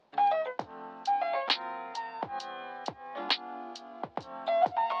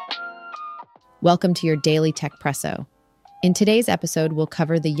Welcome to your daily Techpresso. In today's episode, we'll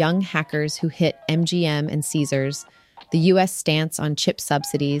cover the young hackers who hit MGM and Caesars, the US stance on chip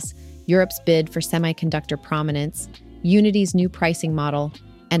subsidies, Europe's bid for semiconductor prominence, Unity's new pricing model,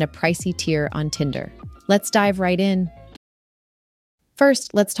 and a pricey tier on Tinder. Let's dive right in.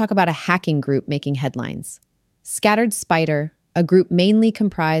 First, let's talk about a hacking group making headlines. Scattered Spider, a group mainly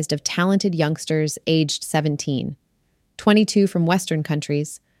comprised of talented youngsters aged 17, 22 from Western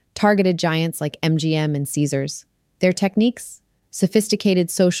countries, targeted giants like MGM and Caesars. Their techniques? Sophisticated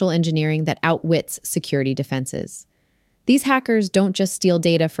social engineering that outwits security defenses. These hackers don't just steal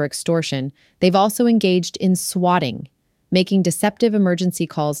data for extortion, they've also engaged in swatting, making deceptive emergency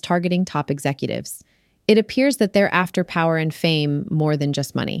calls targeting top executives. It appears that they're after power and fame more than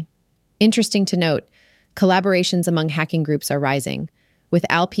just money. Interesting to note, collaborations among hacking groups are rising, with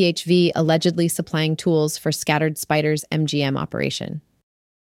AlPHV allegedly supplying tools for Scattered Spider's MGM operation.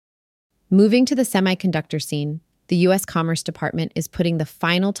 Moving to the semiconductor scene, the U.S. Commerce Department is putting the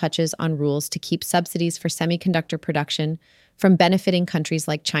final touches on rules to keep subsidies for semiconductor production from benefiting countries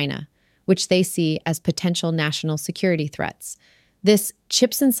like China, which they see as potential national security threats. This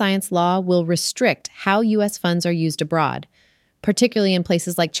Chips and Science law will restrict how U.S. funds are used abroad, particularly in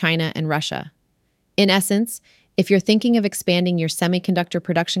places like China and Russia. In essence, if you're thinking of expanding your semiconductor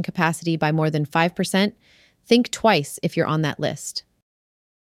production capacity by more than 5%, think twice if you're on that list.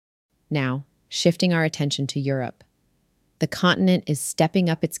 Now, shifting our attention to Europe. The continent is stepping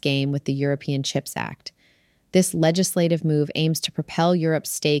up its game with the European Chips Act. This legislative move aims to propel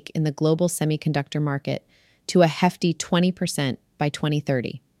Europe's stake in the global semiconductor market to a hefty 20% by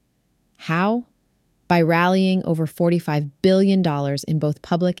 2030. How? By rallying over $45 billion in both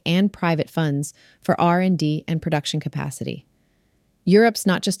public and private funds for R&D and production capacity. Europe's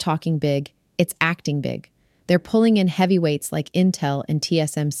not just talking big, it's acting big. They're pulling in heavyweights like Intel and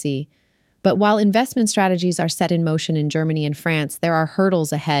TSMC. But while investment strategies are set in motion in Germany and France, there are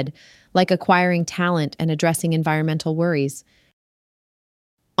hurdles ahead, like acquiring talent and addressing environmental worries.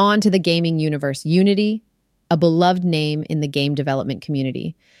 On to the gaming universe. Unity, a beloved name in the game development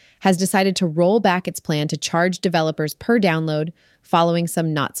community, has decided to roll back its plan to charge developers per download following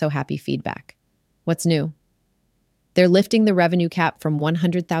some not-so-happy feedback. What's new? They're lifting the revenue cap from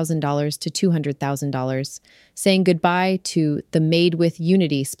 $100,000 to $200,000, saying goodbye to the Made with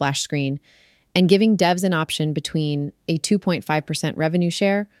Unity splash screen, and giving devs an option between a 2.5% revenue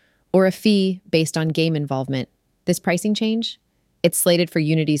share or a fee based on game involvement. This pricing change? It's slated for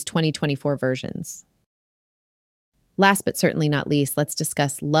Unity's 2024 versions. Last but certainly not least, let's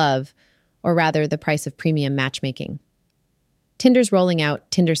discuss love, or rather the price of premium matchmaking. Tinder's rolling out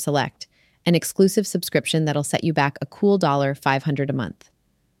Tinder Select, an exclusive subscription that'll set you back a cool $500 a month.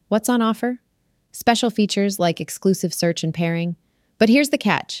 What's on offer? Special features like exclusive search and pairing. But here's the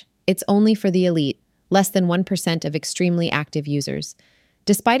catch. It's only for the elite, less than 1% of extremely active users.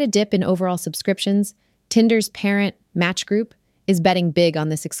 Despite a dip in overall subscriptions, Tinder's parent, Match Group, is betting big on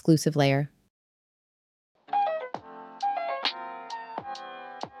this exclusive layer.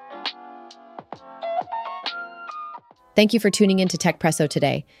 Thank you for tuning in to Techpresso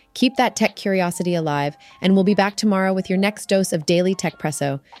today. Keep that tech curiosity alive, and we'll be back tomorrow with your next dose of daily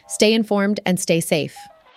Techpresso. Stay informed and stay safe.